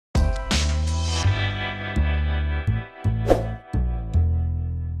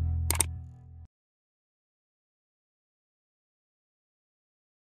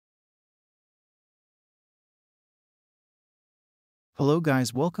Hello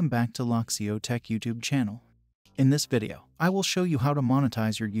guys, welcome back to Luxio Tech YouTube channel. In this video, I will show you how to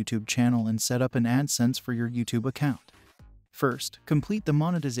monetize your YouTube channel and set up an Adsense for your YouTube account. First, complete the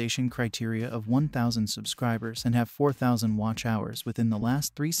monetization criteria of 1,000 subscribers and have 4,000 watch hours within the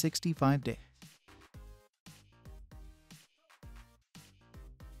last 365 days.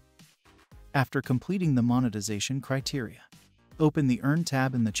 After completing the monetization criteria, open the Earn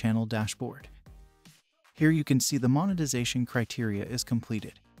tab in the channel dashboard. Here you can see the monetization criteria is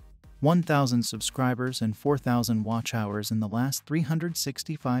completed. 1,000 subscribers and 4,000 watch hours in the last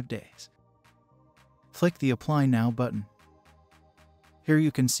 365 days. Click the Apply Now button. Here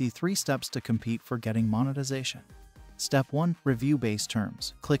you can see 3 steps to compete for getting monetization. Step 1. Review base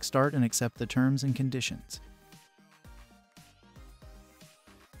terms. Click Start and accept the terms and conditions.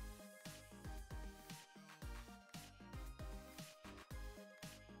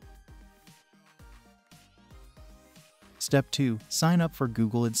 Step 2. Sign up for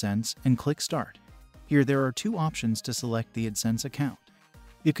Google Adsense and click Start. Here there are 2 options to select the Adsense account.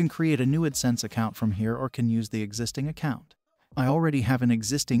 You can create a new Adsense account from here or can use the existing account. I already have an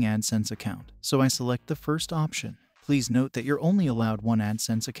existing Adsense account, so I select the first option. Please note that you're only allowed 1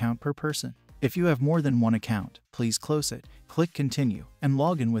 Adsense account per person. If you have more than 1 account, please close it, click Continue, and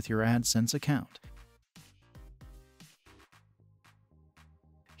log in with your Adsense account.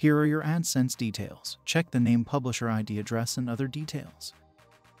 Here are your Adsense details. Check the name, publisher ID, address, and other details.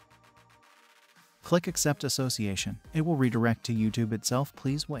 Click Accept Association. It will redirect to YouTube itself.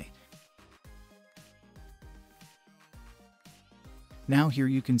 Please wait. Now here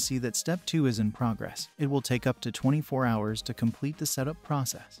you can see that Step 2 is in progress. It will take up to 24 hours to complete the setup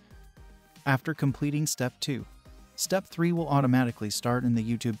process. After completing Step 2, Step 3 will automatically start and the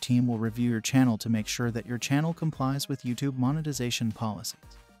YouTube team will review your channel to make sure that your channel complies with YouTube monetization policies.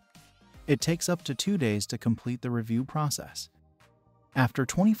 It takes up to 2 days to complete the review process. After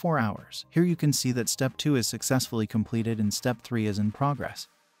 24 hours, here you can see that Step 2 is successfully completed and Step 3 is in progress.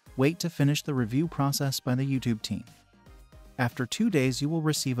 Wait to finish the review process by the YouTube team. After 2 days, you will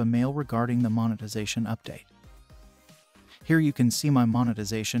receive a mail regarding the monetization update. Here you can see my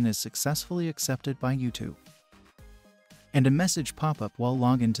monetization is successfully accepted by YouTube. And a message pop up while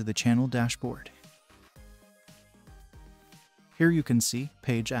log into the channel dashboard. Here you can see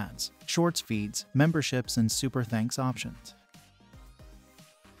page ads, shorts feeds, memberships, and super thanks options.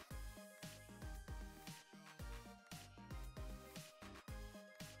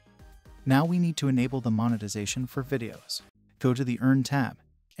 Now we need to enable the monetization for videos. Go to the Earn tab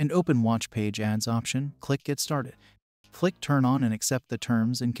and open Watch Page Ads option, click Get Started. Click Turn On and accept the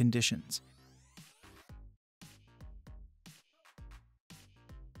terms and conditions.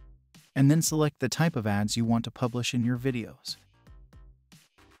 And then select the type of ads you want to publish in your videos,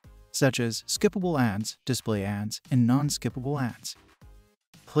 such as skippable ads, display ads, and non-skippable ads.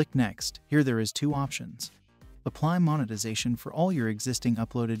 Click Next. Here there is 2 options. Apply monetization for all your existing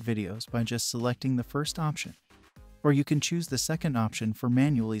uploaded videos by just selecting the first option, or you can choose the second option for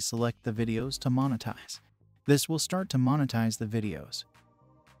manually select the videos to monetize. This will start to monetize the videos.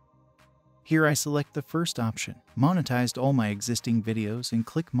 Here I select the first option, monetized all my existing videos, and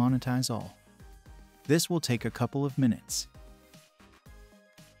click Monetize All. This will take a couple of minutes.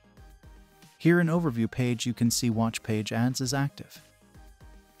 Here in Overview page you can see Watch Page Ads is active.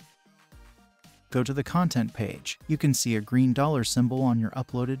 Go to the Content page. You can see a green dollar symbol on your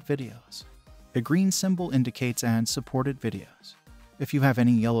uploaded videos. The green symbol indicates ads-supported videos. If you have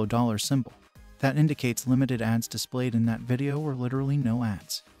any yellow dollar symbol, that indicates limited ads displayed in that video or literally no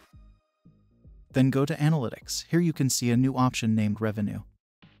ads. Then go to Analytics. Here you can see a new option named Revenue.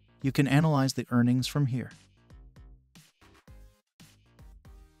 You can analyze the earnings from here.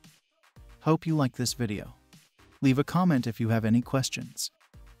 Hope you like this video. Leave a comment if you have any questions.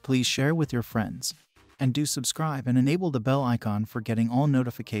 Please share with your friends. And do subscribe and enable the bell icon for getting all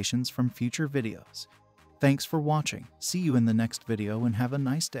notifications from future videos. Thanks for watching. See you in the next video and have a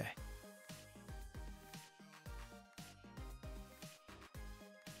nice day.